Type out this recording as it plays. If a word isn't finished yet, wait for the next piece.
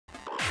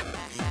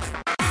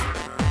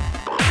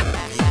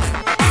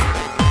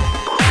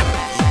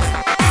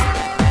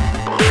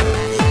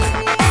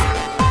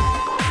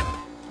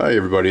Hi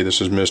everybody,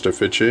 this is Mister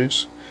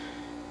FitShace,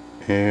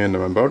 and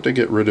I'm about to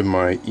get rid of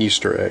my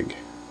Easter egg.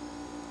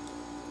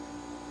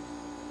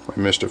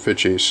 My Mister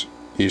FitShace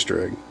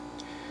Easter egg.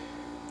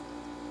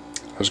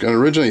 I was going to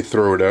originally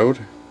throw it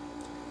out,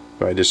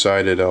 but I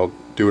decided I'll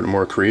do it a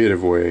more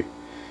creative way.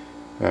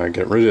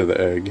 Get rid of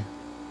the egg.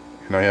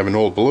 And I have an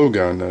old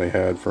blowgun that I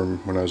had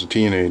from when I was a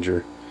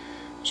teenager,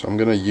 so I'm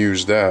going to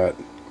use that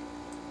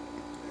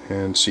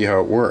and see how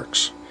it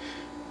works.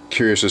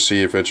 Curious to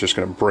see if it's just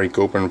going to break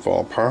open and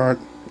fall apart,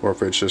 or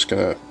if it's just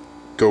going to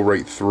go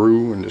right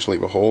through and just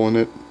leave a hole in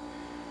it.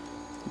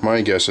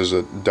 My guess is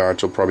that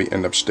darts will probably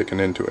end up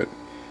sticking into it.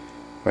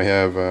 I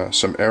have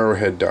some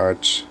arrowhead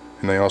darts,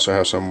 and I also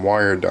have some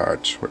wire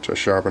darts which are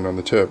sharpened on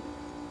the tip.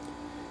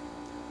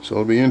 So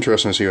it'll be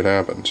interesting to see what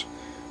happens.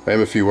 I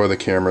have a few other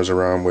cameras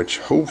around which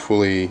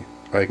hopefully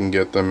I can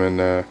get them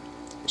in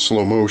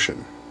slow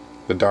motion.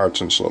 The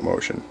darts in slow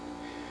motion.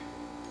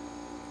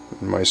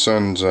 My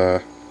son's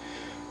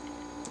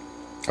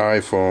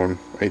iPhone,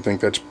 I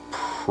think that's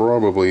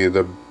probably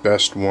the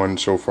best one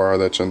so far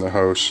that's in the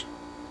house.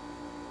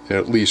 It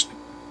at least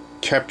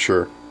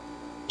capture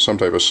some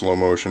type of slow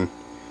motion.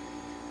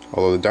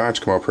 Although the darts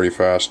come out pretty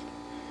fast.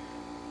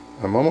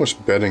 I'm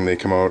almost betting they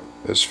come out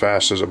as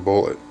fast as a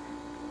bullet.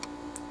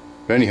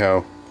 But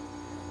anyhow,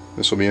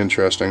 this will be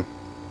interesting.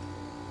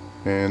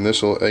 And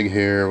this little egg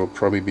here will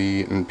probably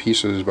be in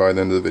pieces by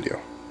the end of the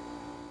video.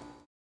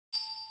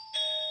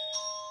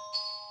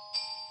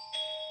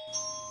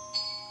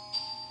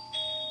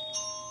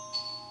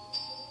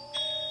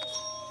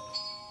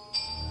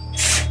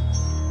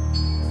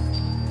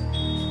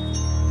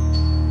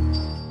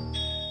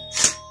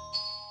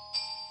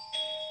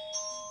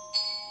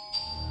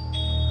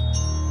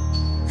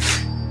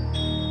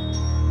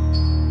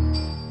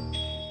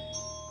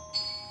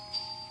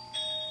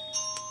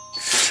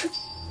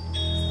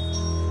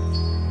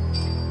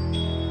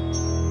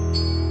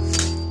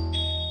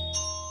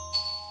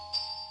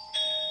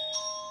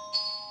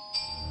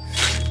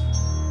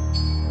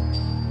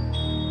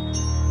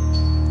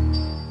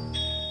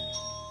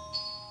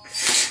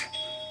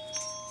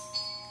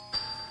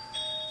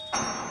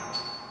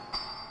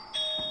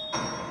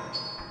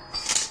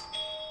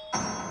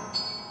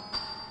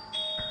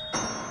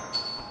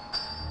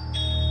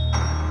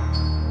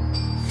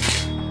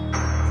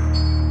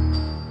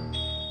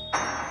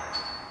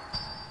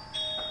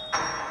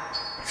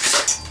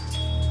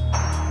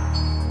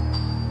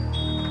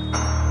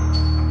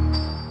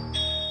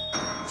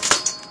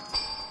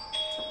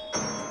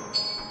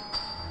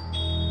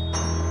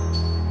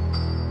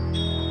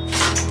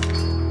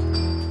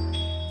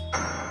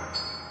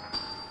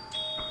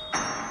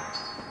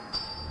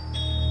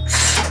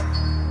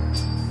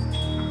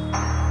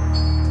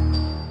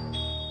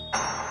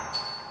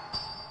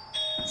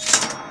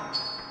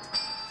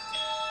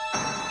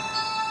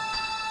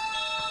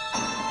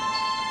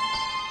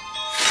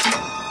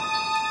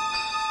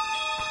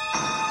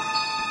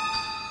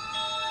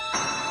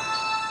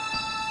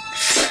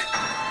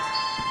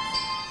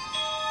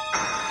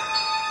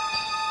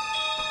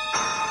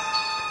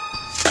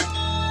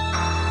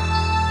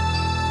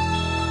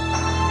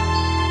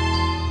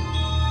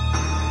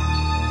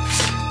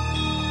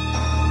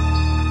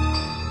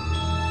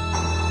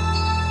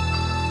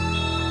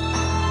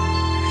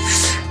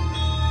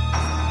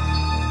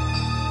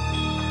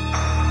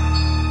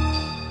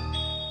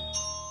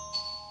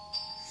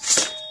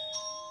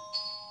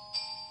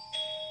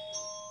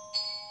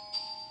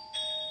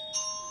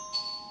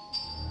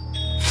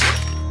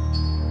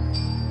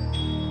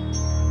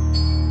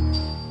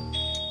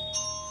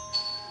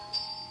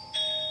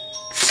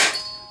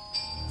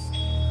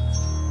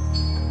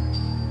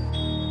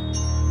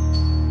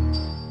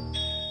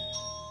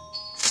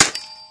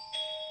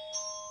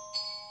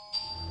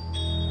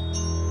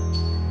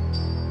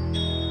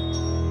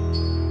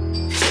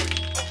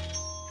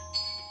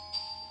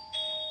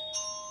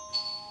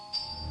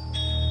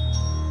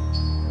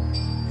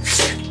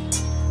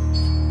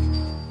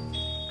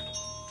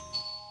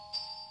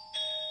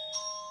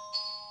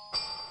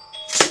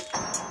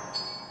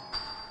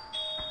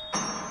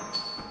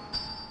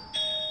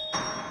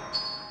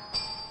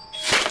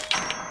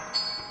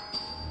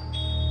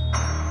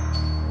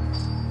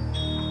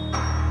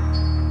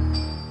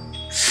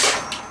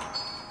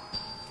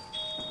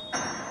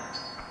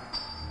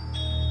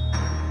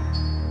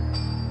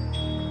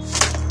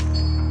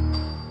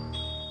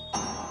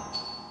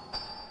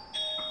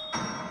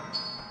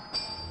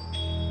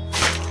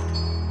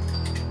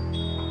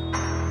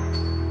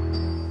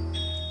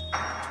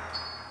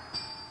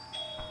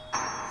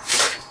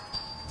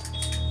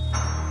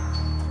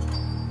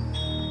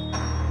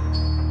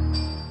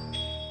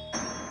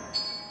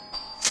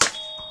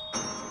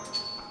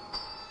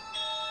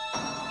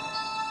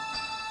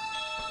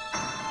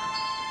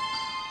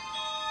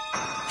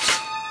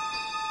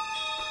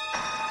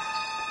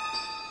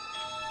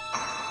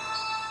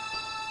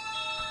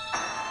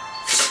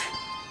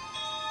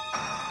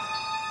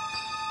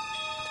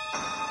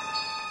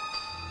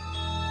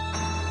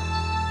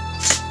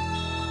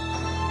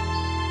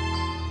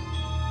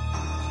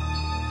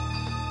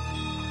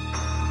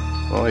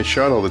 Well, I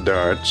shot all the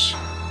darts,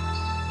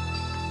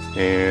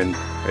 and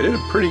I did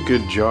a pretty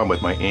good job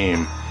with my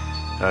aim.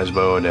 I was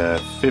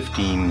about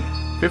 15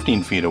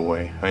 feet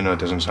away. I know it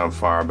doesn't sound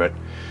far, but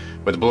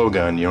with the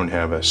blowgun you don't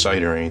have a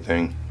sight or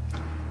anything.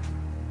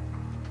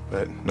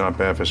 But not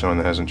bad for someone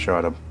that hasn't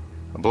shot a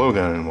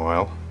blowgun in a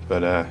while.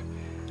 But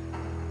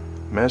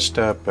messed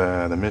up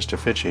the Mister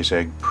FitShace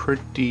egg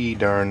pretty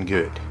darn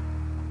good.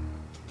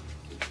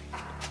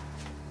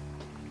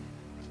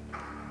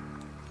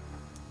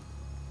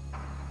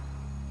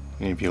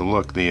 And if you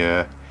look,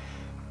 the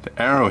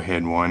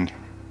arrowhead one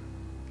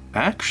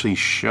actually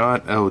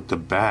shot out the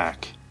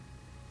back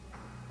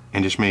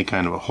and just made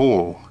kind of a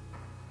hole.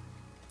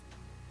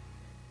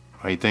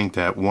 I think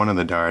that one of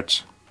the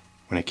darts,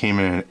 when it came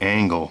in at an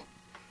angle,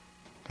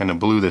 kind of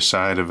blew the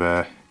side of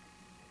the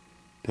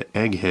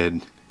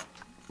egghead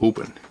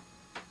open,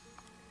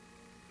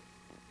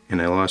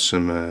 and I lost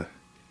some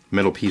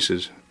metal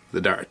pieces of the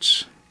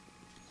darts.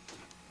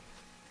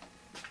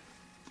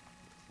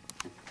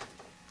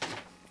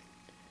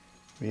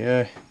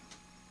 Yeah,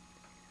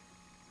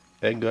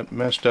 egg got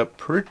messed up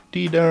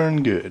pretty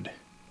darn good.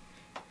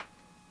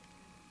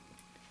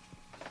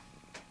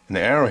 And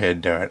the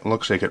arrowhead dart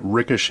looks like it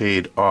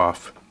ricocheted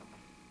off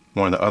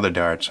one of the other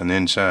darts on the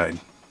inside.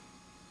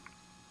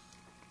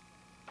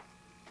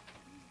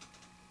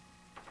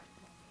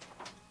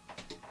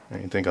 I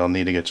think I'll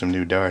need to get some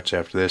new darts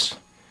after this.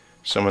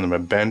 Some of them are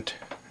bent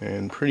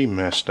and pretty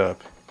messed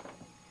up.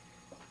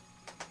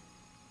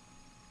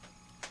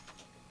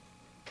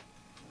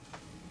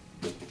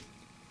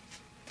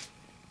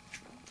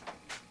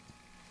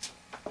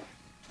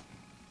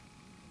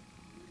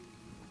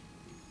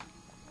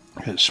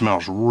 It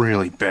smells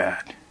really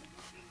bad.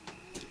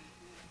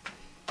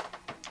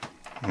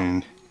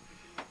 And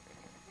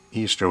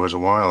Easter was a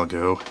while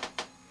ago.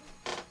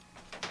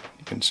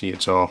 You can see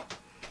it's all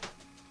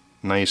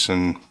nice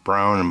and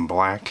brown and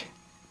black.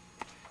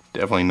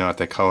 Definitely not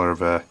the color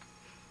of a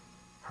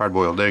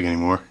hard-boiled egg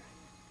anymore.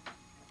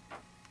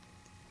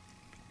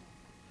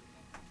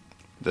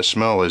 The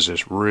smell is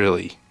just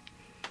really,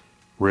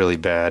 really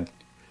bad.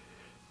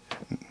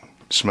 It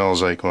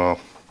smells like, well,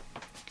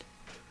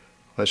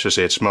 let's just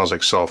say it smells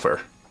like sulfur.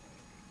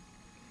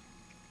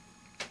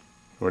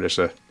 Or just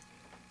a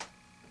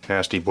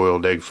nasty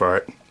boiled egg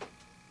fart.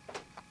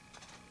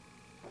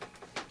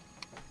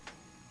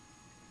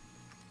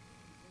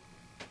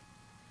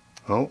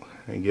 Well,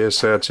 I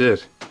guess that's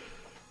it.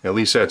 At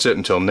least that's it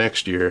until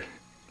next year.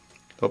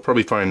 I'll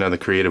probably find another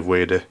creative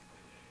way to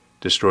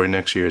destroy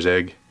next year's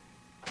egg.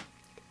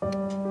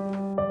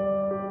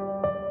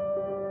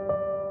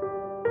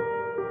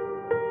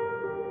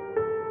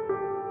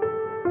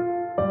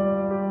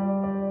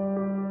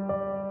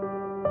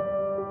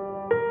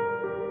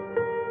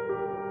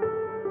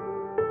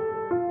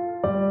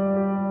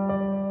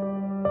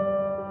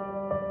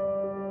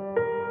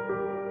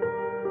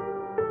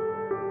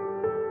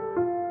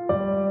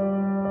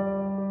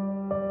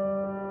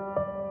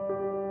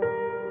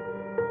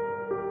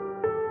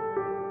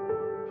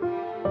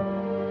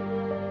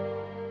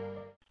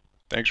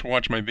 Thanks for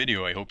watching my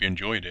video. I hope you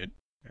enjoyed it.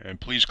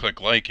 And please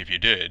click like if you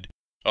did.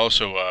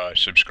 Also,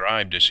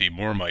 subscribe to see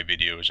more of my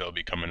videos that'll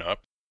be coming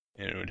up.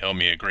 And it would help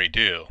me a great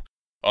deal.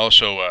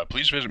 Also,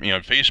 please visit me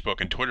on Facebook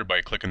and Twitter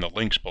by clicking the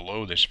links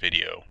below this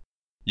video.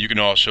 You can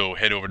also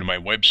head over to my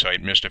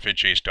website,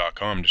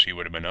 MrFitShace.com, to see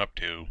what I've been up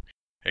to.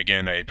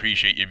 Again, I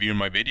appreciate you viewing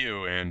my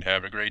video, and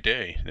have a great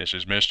day. This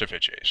is Mister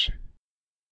FitShace.